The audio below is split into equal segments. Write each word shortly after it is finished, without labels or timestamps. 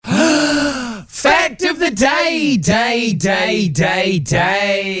fact of the day.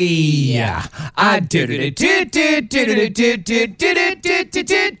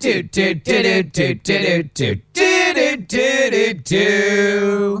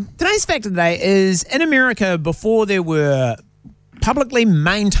 Today's fact of the day is, in America, before there were publicly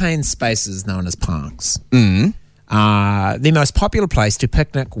maintained spaces known as parks, the most popular place to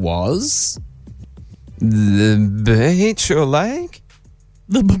picnic was... The beach or lake?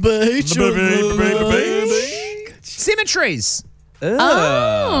 The beach. Cemeteries.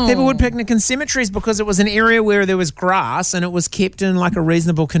 Oh. People would picnic in cemeteries because it was an area where there was grass and it was kept in like a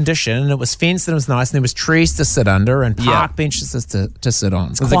reasonable condition, and it was fenced and it was nice, and there was trees to sit under and park benches to sit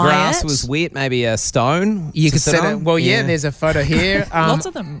on. So the grass was wet, maybe a stone you to could sit sit on? it. Well, yeah, there's a photo here. Lots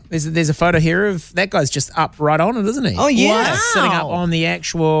of them. There's a photo here of that guy's just up right on it, isn't he? Oh, yeah. Wow. Sitting up on the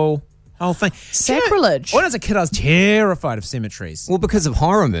actual whole thing. Sacrilege. When I was a kid, I was terrified of cemeteries. Well, because of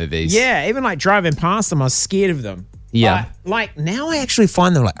horror movies. Yeah, even like driving past them, I was scared of them. Yeah. But, like now I actually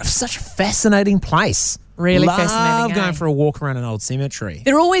find them like such a fascinating place. Really Love fascinating, going eh? for a walk around an old cemetery.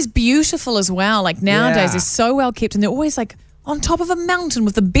 They're always beautiful as well. Like nowadays, Yeah. they're so well kept, and they're always like on top of a mountain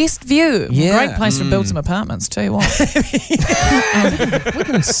with the best view. Yeah. Great place to build some apartments too. What? We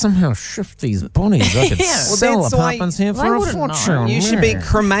can somehow shift these bodies. I could Yeah. Well, sell that's why apartments here they for a wouldn't know. fortune. You should be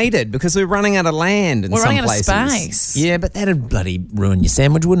cremated because we're running out of land in We're some running out of places. space. Yeah, but that'd bloody ruin your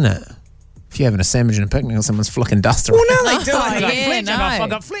sandwich, wouldn't it? If you're having a sandwich and a picnic and someone's flicking dust around. Well, no, they do. Oh, Like, yeah, Fletch, no. I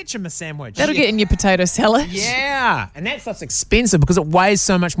got Fletch in my sandwich. That'll get in your potato salad. Yeah, and that stuff's expensive because it weighs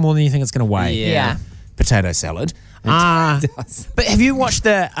so much more than you think it's going to weigh. Yeah. Potato salad. But have you watched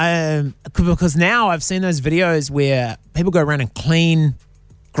because now I've seen those videos where people go around and clean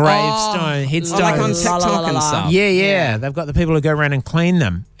headstones. like on TikTok and stuff. Yeah. They've got the people who go around and clean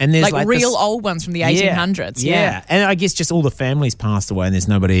them. And there's Like this- real old ones from the 1800s. Yeah. And I guess just all the families passed away and there's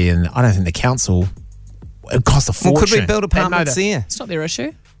nobody, and I don't think the council, it costs a fortune. Well, could we build They mow apartments the- here? It's not their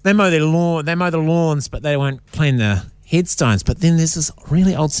issue. They mow their lawn, they mow the lawns, but they won't clean the headstones. But then there's this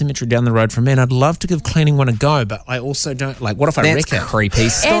really old cemetery down the road from me, and I'd love to give cleaning one a go, but I also don't, like, what if I That's wreck it? creepy.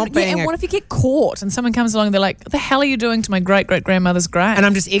 Stop And, being and what if you get caught and someone comes along and they're like, what the hell are you doing to my great-great-grandmother's grave? And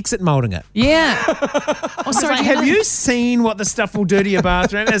I'm just exit molding it. yeah. Oh, sorry. Like, have you seen what the stuff will do to your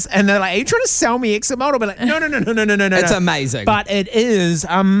bathroom? And they're like, are you trying to sell me exit mold? I'll be like, no. It's amazing. But it is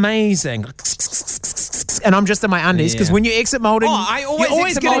amazing. And I'm just in my undies because when you exit molding, I always you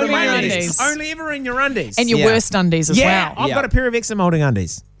always exit get it mold in in my my undies. undies. Only ever in your undies. And your Yeah. worst undies as yeah, well. I've got a pair of exit molding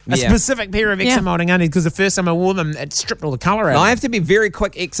undies. A Yeah. specific pair of exit Yeah. molding undies because the first time I wore them, it stripped all the colour out. I have to be very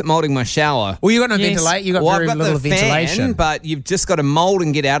quick exit molding my shower. Well, you got no Yes. ventilation. You got Well, very I've got little the ventilation. fan, but you've just got to mold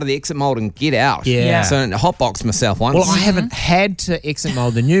and get out of the exit mold and get out. Yeah. So I hotboxed myself once. Well, I haven't had to exit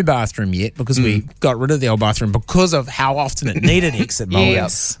mold the new bathroom yet because we got rid of the old bathroom because of how often it needed exit molding.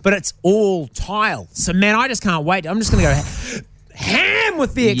 Yes. But it's all tile. So, man, I just can't wait. I'm just going to go ham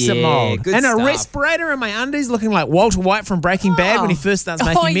with the exit Yeah, mold. good And a stuff. respirator in my undies looking like Walter White from Breaking Bad when he first starts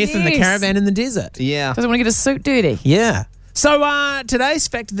making Oh, meth in the yes. caravan in the desert. Yeah. Doesn't want to get his suit dirty. Yeah. So today's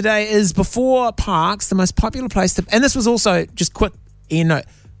fact of the day is before parks, the most popular place to... And this was also, just quick,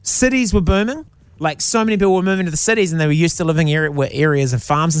 cities were booming. Like, so many people were moving to the cities and they were used to living areas and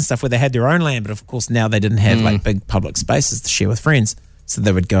farms and stuff where they had their own land. But, of course, now they didn't have, like, big public spaces to share with friends. So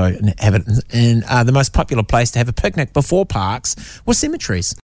they would go and have it. And the most popular place to have a picnic before parks were cemeteries.